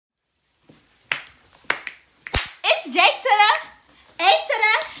J to the A to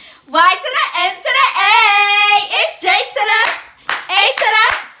the Y to the M to the A. It's J to the A to the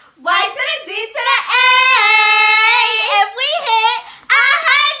Y to the D to the A. If we hit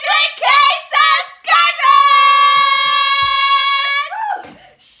 100K subscribers,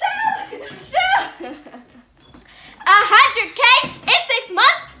 100K in 6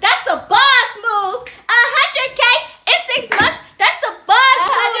 months. That's the boss move. 100K in 6 months. That's the boss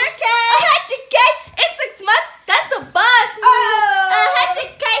move. 100K in 6 months. That's the boss move.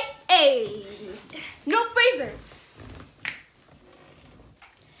 100K. Hey, no freezer.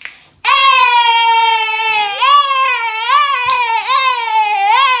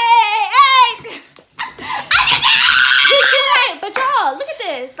 But y'all, look at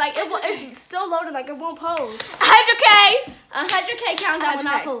this. Like it's still loading. Like it won't pose. 100K. 100K countdown will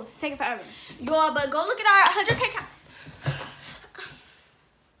not pose. It's taking forever. Y'all, but go look at our 100K count.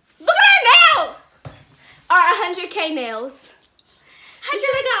 Look at our nails. Our 100K nails. We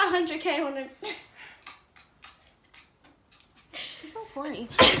should have got 100K on it. She's so corny.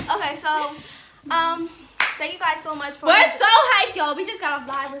 Okay, so thank you guys so much for. We're so hyped, y'all. We just got off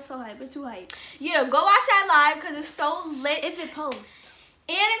live. We're so hyped. We're too hyped. Yeah, go watch that live because it's so lit. If it posts.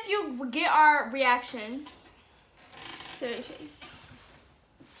 And if you get our reaction. Serious face.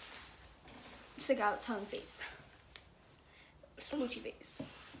 Stick out tongue face. Smoochy face.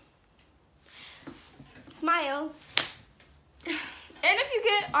 Smile. And if you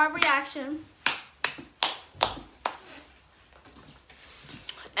get our reaction.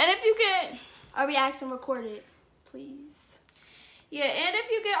 And if you get our reaction recorded, please. Yeah, and if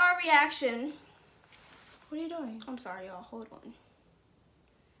you get our reaction. What are you doing? I'm sorry, y'all. Hold on.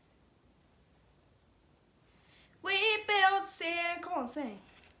 We built sand. Come on, sing.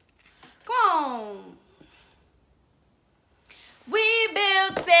 Come on. We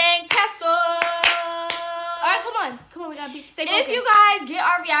built sand castle. Alright, come on. Come on, we gotta stay focused. If you guys get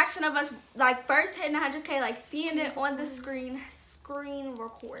our reaction of us like first hitting 100K, like seeing it on the screen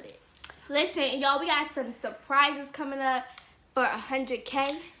recorded. Listen, y'all, we got some surprises coming up for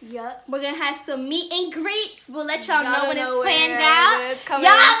 100K. Yup. We're gonna have some meet and greets. We'll let y'all know when it's planned out.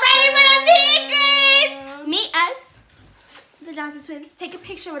 Y'all ready for the meet and greets? Meet us, the Johnson twins. Take a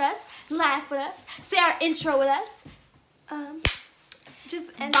picture with us. Laugh with us. Say our intro with us.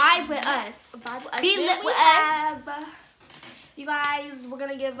 Just vibe with us. Be lit with us. You guys, we're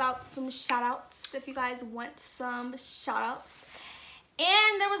gonna give out some shout outs if you guys want some shout outs.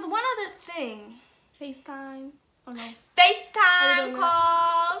 And there was one other thing. FaceTime. Oh no. FaceTime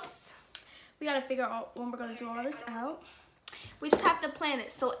calls. We gotta figure out when we're gonna do all this out. We just have to plan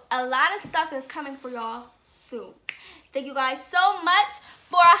it. So a lot of stuff is coming for y'all soon. Thank you guys so much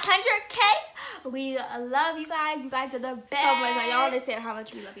for 100K. We love you guys. You guys are the best. So much. Y'all understand how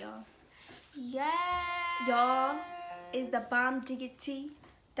much we love y'all. Yeah. Y'all is the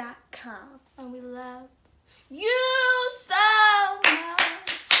bombdiggity.com. And we love you so much.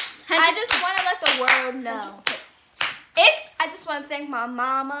 I just want to let the world know. I just want to thank my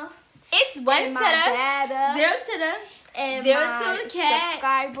mama. It's 1 to the dada, 0 to the and 0 to the cat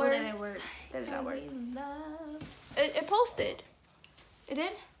subscribers. Oh, that didn't work. That did not work. It posted. It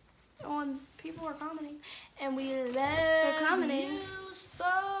did. People were commenting, and we love you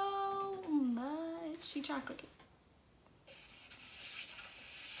so much. She tried cooking.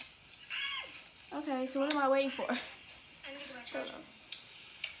 Okay, so what am I waiting for?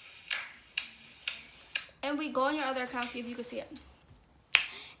 And we go on your other account, see if you can see it.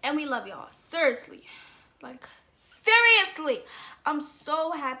 And we love y'all. Seriously. Like, seriously. I'm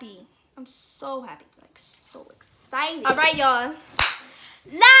so happy. I'm so happy. Like, so excited. Alright, y'all.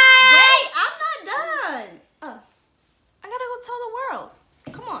 Wait, I'm not done. Oh. I gotta go tell the world.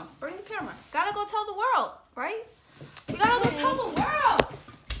 Come on, bring the camera. Gotta go tell the world, right? We gotta go tell the world.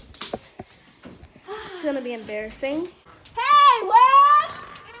 It's gonna be embarrassing. Hey, what?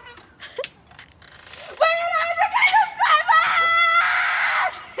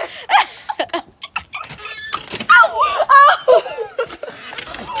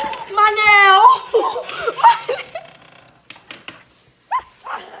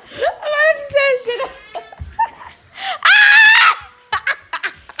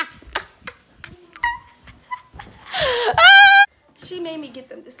 She made me get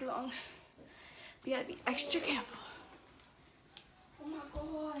them this long. We gotta be extra careful. Oh my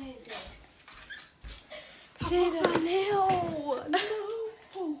god. Jada. My nail. No.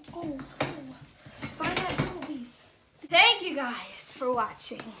 Oh. Find that piece. Thank you guys for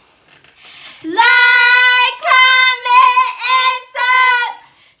watching.